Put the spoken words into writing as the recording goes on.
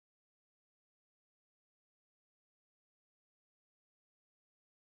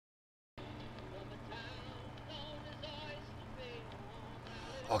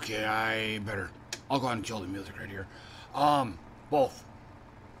Okay, I'll go ahead and kill the music right here. Both.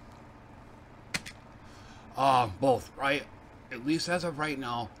 Both, right? At least as of right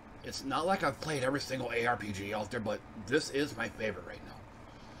now, it's not like I've played every single ARPG out there, but this is my favorite right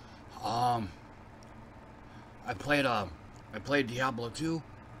now. I played Diablo 2,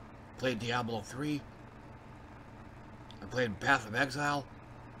 played Diablo 3, I played Path of Exile,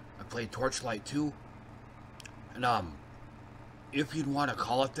 I played Torchlight 2, and if you'd want to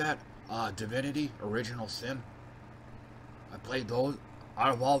call it that, Divinity, Original Sin. I played those.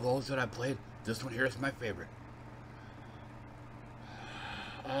 Out of all those that I played, this one here is my favorite.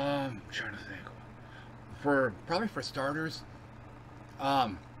 I'm trying to think. Probably for starters,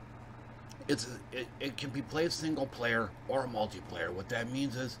 it can be played single player or multiplayer. What that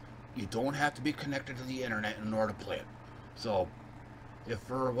means is you don't have to be connected to the internet in order to play it. So, if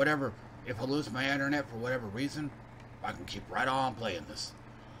I lose my internet for whatever reason, I can keep right on playing this.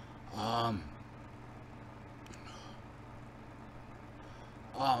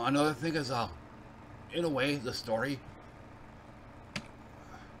 Another thing is, in a way, the story.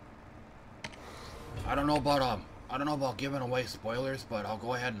 I don't know about giving away spoilers, but I'll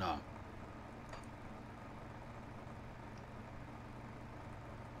go ahead and I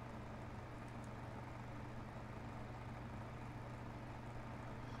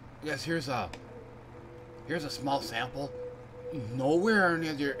guess here's a small sample. Nowhere in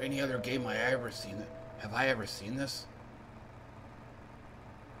any other game have I ever seen this.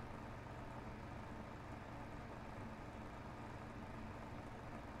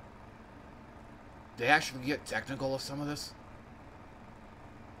 They actually get technical with some of this.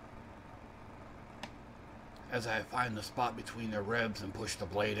 As I find the spot between their ribs and push the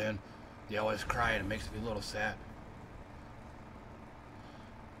blade in, they always cry and it makes me a little sad.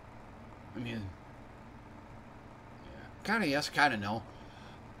 I mean, yeah, kind of yes, kind of no.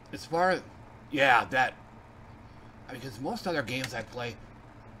 As far as, yeah, that, because most other games I play,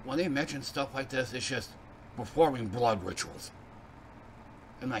 when they mention stuff like this, it's just performing blood rituals.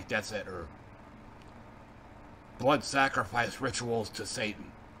 And like, that's it, or blood sacrifice rituals to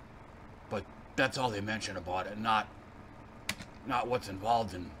Satan. But that's all they mention about it, not what's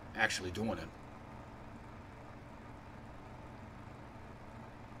involved in actually doing it.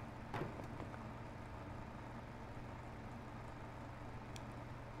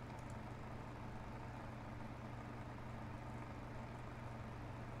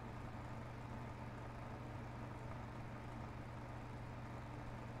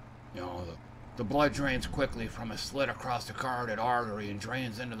 You know, the blood drains quickly from a slit across the carotid artery and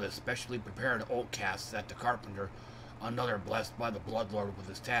drains into the specially prepared oak casts that the carpenter, another blessed by the blood lord with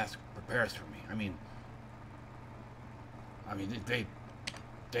his task, prepares for me. I mean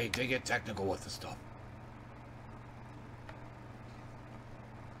they get technical with the stuff.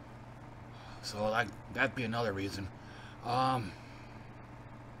 So like that'd be another reason. I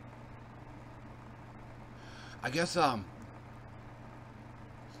guess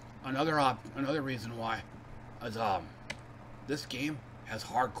another reason why is this game has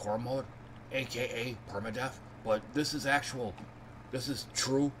hardcore mode, aka permadeath, but this is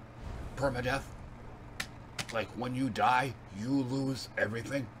true permadeath. Like when you die, you lose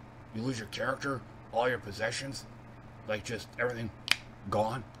everything. You lose your character, all your possessions, like just everything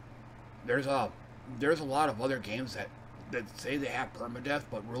gone. There's a lot of other games that say they have permadeath,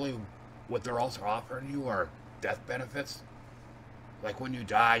 but really what they're also offering you are death benefits. Like when you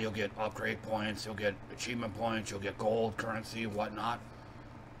die, you'll get upgrade points, you'll get achievement points, you'll get gold, currency, whatnot.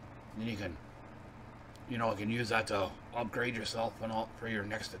 And you can use that to upgrade yourself and all for your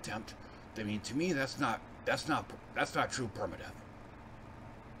next attempt. I mean, to me, that's not true permadeath.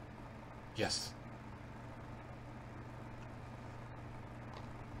 Yes.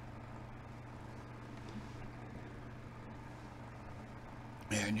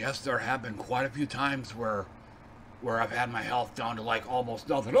 And yes, there have been quite a few times where I've had my health down to like almost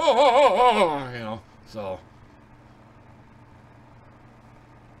nothing. You know, so.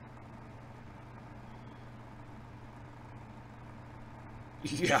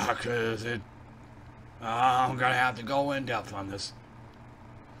 Yeah, because I'm gonna have to go in depth on this.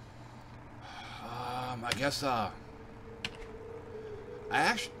 I guess, I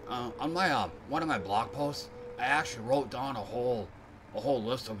actually, on my, one of my blog posts, I actually wrote down a whole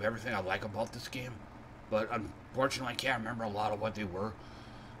list of everything I like about this game. But unfortunately, I can't remember a lot of what they were.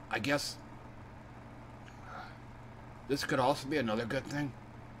 I guess this could also be another good thing.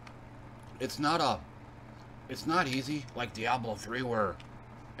 It's not easy like Diablo 3 where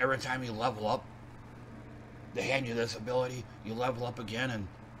every time you level up, they hand you this ability, you level up again, and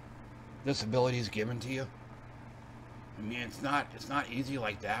this ability is given to you. I mean, it's not easy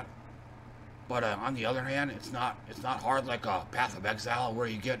like that. But on the other hand, it's not hard like a Path of Exile where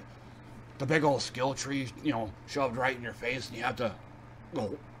you get the big old skill tree, you know, shoved right in your face, and you have to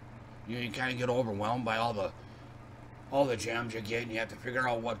go. You kind of get overwhelmed by all the gems you get, and you have to figure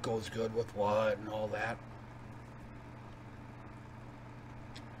out what goes good with what and all that.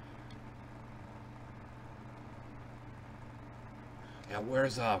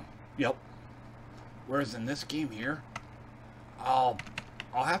 Yeah, yep. Whereas in this game here, I'll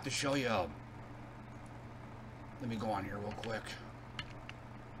have to show you. Let me go on here real quick.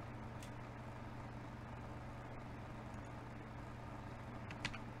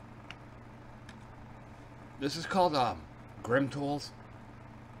 This is called Grim Tools.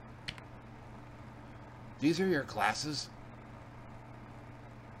 These are your classes.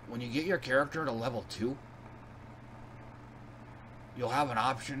 When you get your character to level 2, you'll have an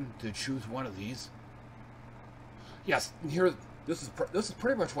option to choose one of these. Yes, here, this is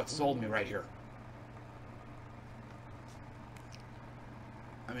pretty much what sold me right here.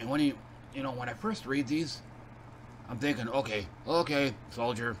 I mean, when when I first read these, I'm thinking, okay,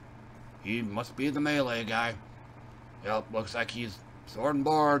 soldier, he must be the melee guy. Yep, looks like he's sword and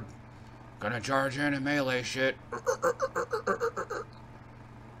board, gonna charge in and melee shit.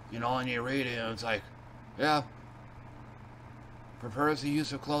 You know, and you read it, and it's like, yeah, prefers the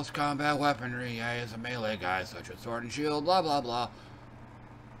use of close combat weaponry. Yeah, he's a melee guy, such as sword and shield, blah blah blah.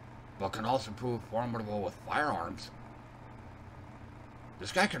 But can also prove formidable with firearms.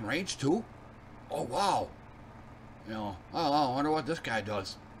 This guy can range too? Oh, wow. You know, oh, I wonder what this guy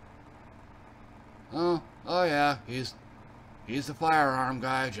does. Oh yeah, he's the firearm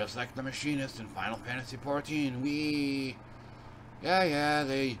guy, just like the machinist in Final Fantasy XIV. Yeah,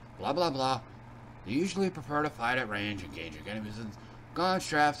 they blah blah blah. They usually prefer to fight at range, engaging enemies with guns,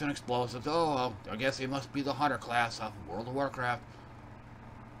 traps, and explosives. Oh, well, I guess he must be the hunter class off of World of Warcraft.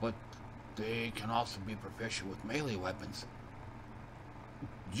 But they can also be proficient with melee weapons.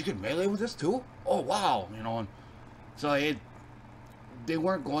 You can melee with this too? Oh wow, you know. And so they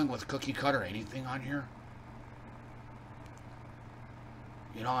weren't going with cookie cutter or anything on here.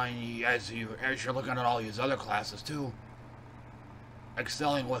 You know, and as you're looking at all these other classes too,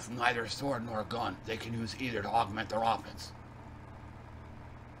 excelling with neither sword nor gun, they can use either to augment their offense.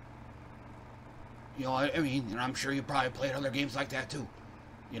 You know, I mean, and I'm sure you probably played other games like that too.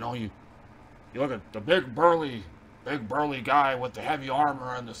 You know, you look at the big burly guy with the heavy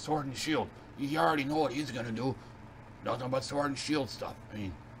armor and the sword and shield. You already know what he's gonna do. Nothing but sword and shield stuff. I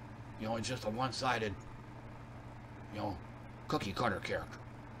mean, you know, it's just a one-sided, you know, cookie cutter character.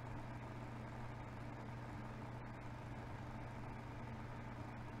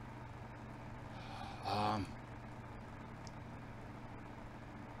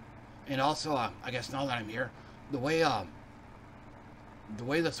 And also, I guess now that I'm here, the way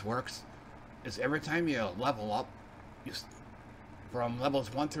this works is every time you level up, from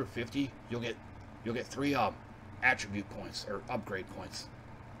levels 1 through 50, you'll get 3 attribute points or upgrade points.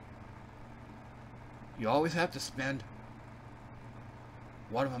 You always have to spend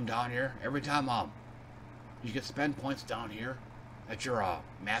one of them down here. Every time you can spend points down here at your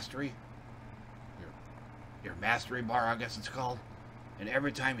mastery, your mastery bar, I guess it's called. And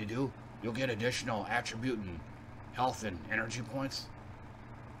every time you do, you'll get additional attribute and health and energy points.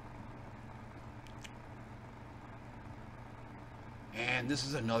 And this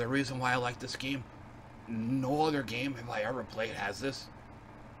is another reason why I like this game. No other game have I ever played has this.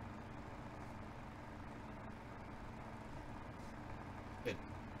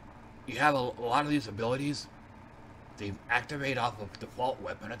 You have a lot of these abilities. They activate off of default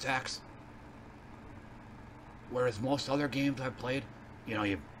weapon attacks. Whereas most other games I've played, you know,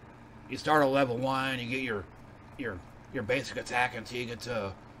 you start at level 1, you get your basic attack until you get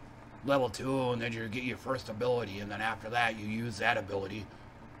to level 2, and then you get your first ability, and then after that you use that ability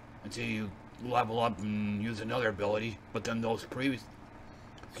until you level up and use another ability. But then those previous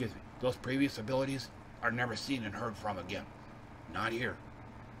abilities are never seen and heard from again. Not here.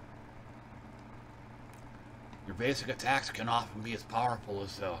 Your basic attacks can often be as powerful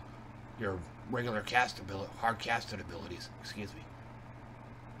as your regular hard casted abilities. Excuse me.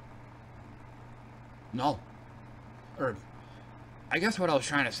 No. Or, I guess what I was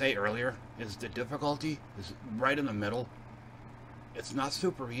trying to say earlier is the difficulty is right in the middle. It's not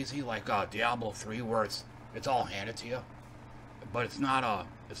super easy like Diablo 3 where it's all handed to you, but it's not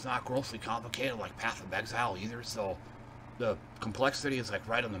grossly complicated like Path of Exile either. So the complexity is like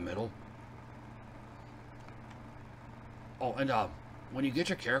right in the middle. Oh, and when you get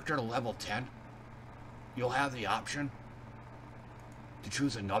your character to level 10, you'll have the option to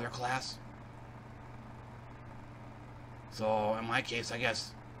choose another class. So in my case, I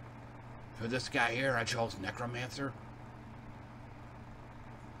guess for this guy here, I chose Necromancer.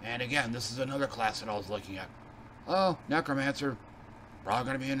 And again, this is another class that I was looking at. Oh, Necromancer. Probably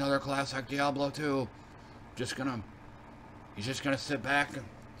gonna be another class like Diablo 2. He's just gonna sit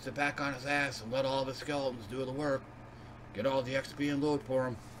back on his ass and let all the skeletons do the work. Get all the XP and loot for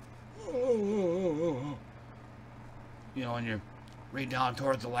him. You know, when you read down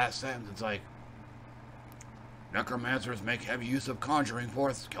towards the last sentence, it's like, Necromancers make heavy use of conjuring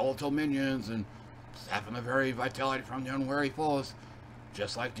forth skeletal minions and sapping the very vitality from the unwary foes,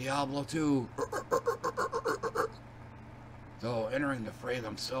 just like Diablo 2. Though entering the fray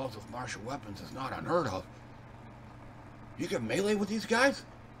themselves with martial weapons is not unheard of. You can melee with these guys?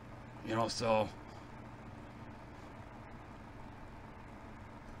 You know, so...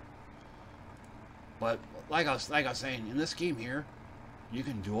 But, like I was saying, in this game here, you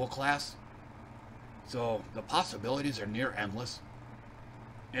can dual class. So, the possibilities are near endless.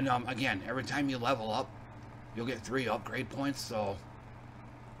 And, again, every time you level up, you'll get 3 upgrade points, so...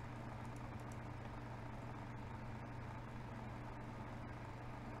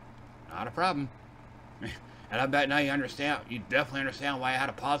 Not a problem. And I bet now you definitely understand why I had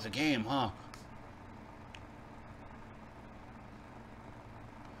to pause the game, huh?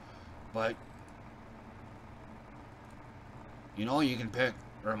 But, you know, you can pick,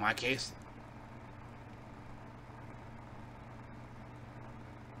 or in my case,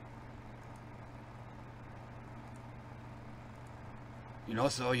 you know,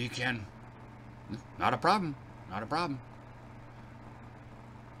 so you can, not a problem, not a problem.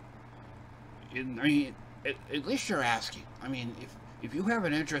 I mean, at least you're asking. I mean, if you have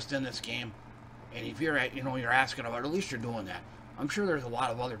an interest in this game, and if you're you're asking about it, at least you're doing that. I'm sure there's a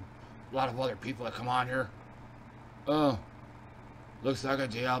lot of other people that come on here. Oh, looks like a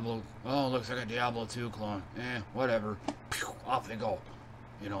Diablo. Oh, looks like a Diablo 2 clone. Whatever. Pew, off they go.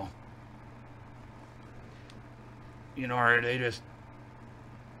 You know. You know, or they just,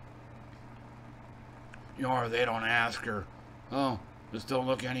 you know, or they don't ask, or oh, this don't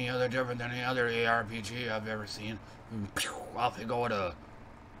look any other different than any other ARPG I've ever seen. And pew, off they go to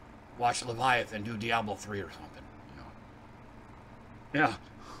watch Leviathan do Diablo 3 or something, you know. Yeah.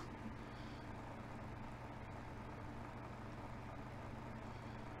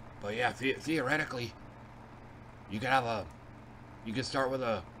 But yeah, theoretically, you could start with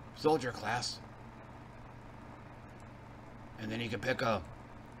a soldier class, and then you could pick a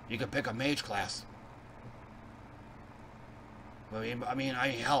mage class. I mean,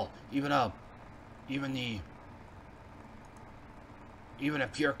 hell, even a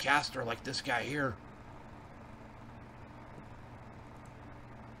pure caster like this guy here,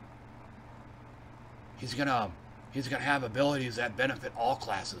 he's gonna have abilities that benefit all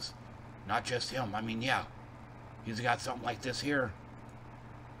classes, not just him. I mean, yeah, he's got something like this here.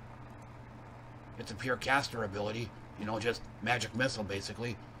 It's a pure caster ability, you know, just magic missile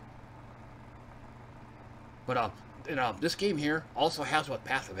basically. But this game here also has what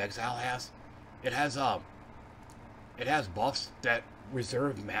Path of Exile has. It has buffs that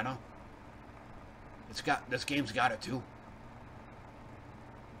reserve mana. This game's got it too.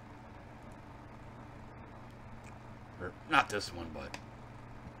 Or not this one, but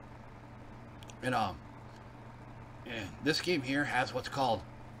and this game here has what's called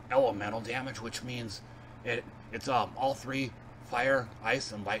elemental damage, which means it's all 3 fire,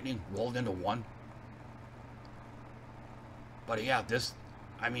 ice, and lightning rolled into one. But yeah,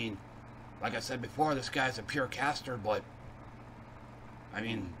 I mean, like I said before, this guy's a pure caster, but I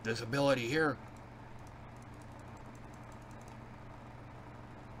mean, this ability here,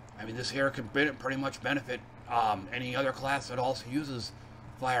 I mean, this here can pretty much benefit any other class that also uses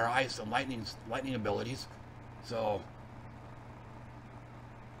fire, ice, and lightning abilities. So,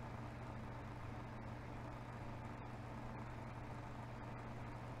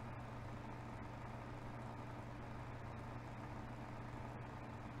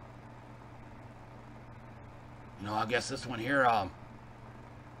 you know, I guess this one here, I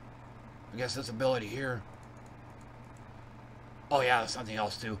guess this ability here. Oh yeah, there's something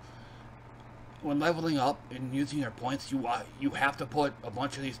else too. When leveling up and using your points, you have to put a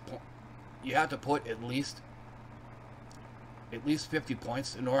bunch of these. You have to put at least 50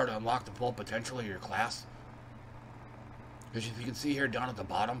 points in order to unlock the full potential of your class. Because if you can see here down at the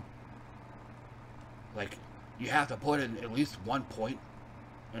bottom, like, you have to put in at least 1 point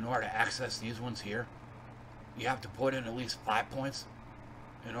in order to access these ones here. You have to put in at least 5 points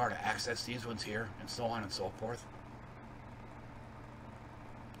in order to access these ones here, and so on and so forth.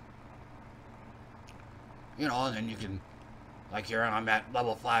 You know, and then you can, like here, I'm at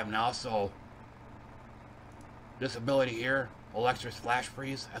level 5 now, so This ability here, Electra's Flash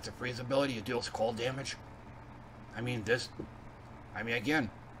Freeze, that's a freeze ability. It deals cold damage.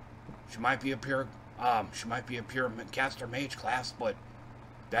 Again, she might be a pure caster mage class, but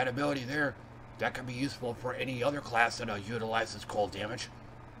that ability there, that can be useful for any other class that utilizes cold damage.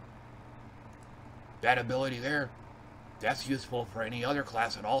 That ability there, that's useful for any other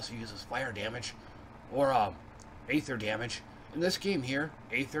class that also uses fire damage or aether damage. In this game here,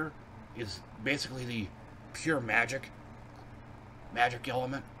 aether is basically the pure magic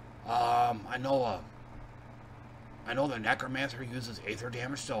element. I know the necromancer uses aether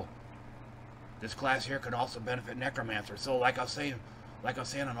damage, so this class here can also benefit necromancer. So like I was saying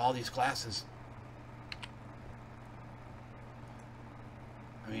on all these classes,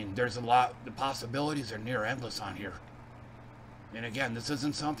 there's a lot. The possibilities are near endless on here. And again, this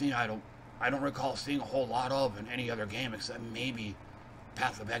isn't something I don't recall seeing a whole lot of in any other game except maybe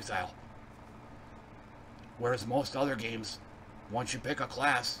Path of Exile. Whereas most other games, once you pick a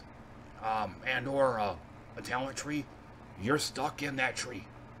class and or a talent tree, you're stuck in that tree.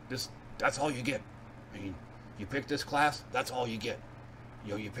 That's all you get. You pick this class, that's all you get.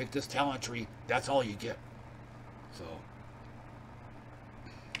 You pick this talent tree, that's all you get. So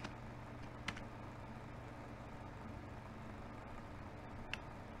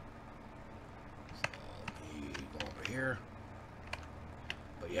let me go over here.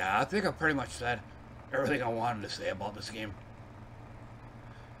 But yeah, I think I pretty much said everything I wanted to say about this game.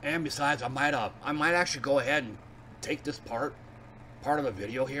 And besides, I might actually go ahead and take this part of the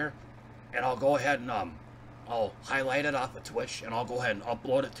video here, and I'll go ahead and I'll highlight it off of Twitch, and I'll go ahead and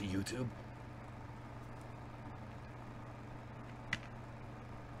upload it to YouTube.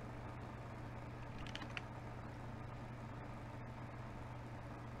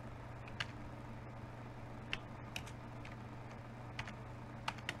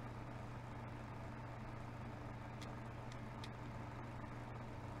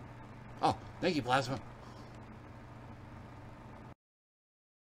 Oh, thank you, Plasma.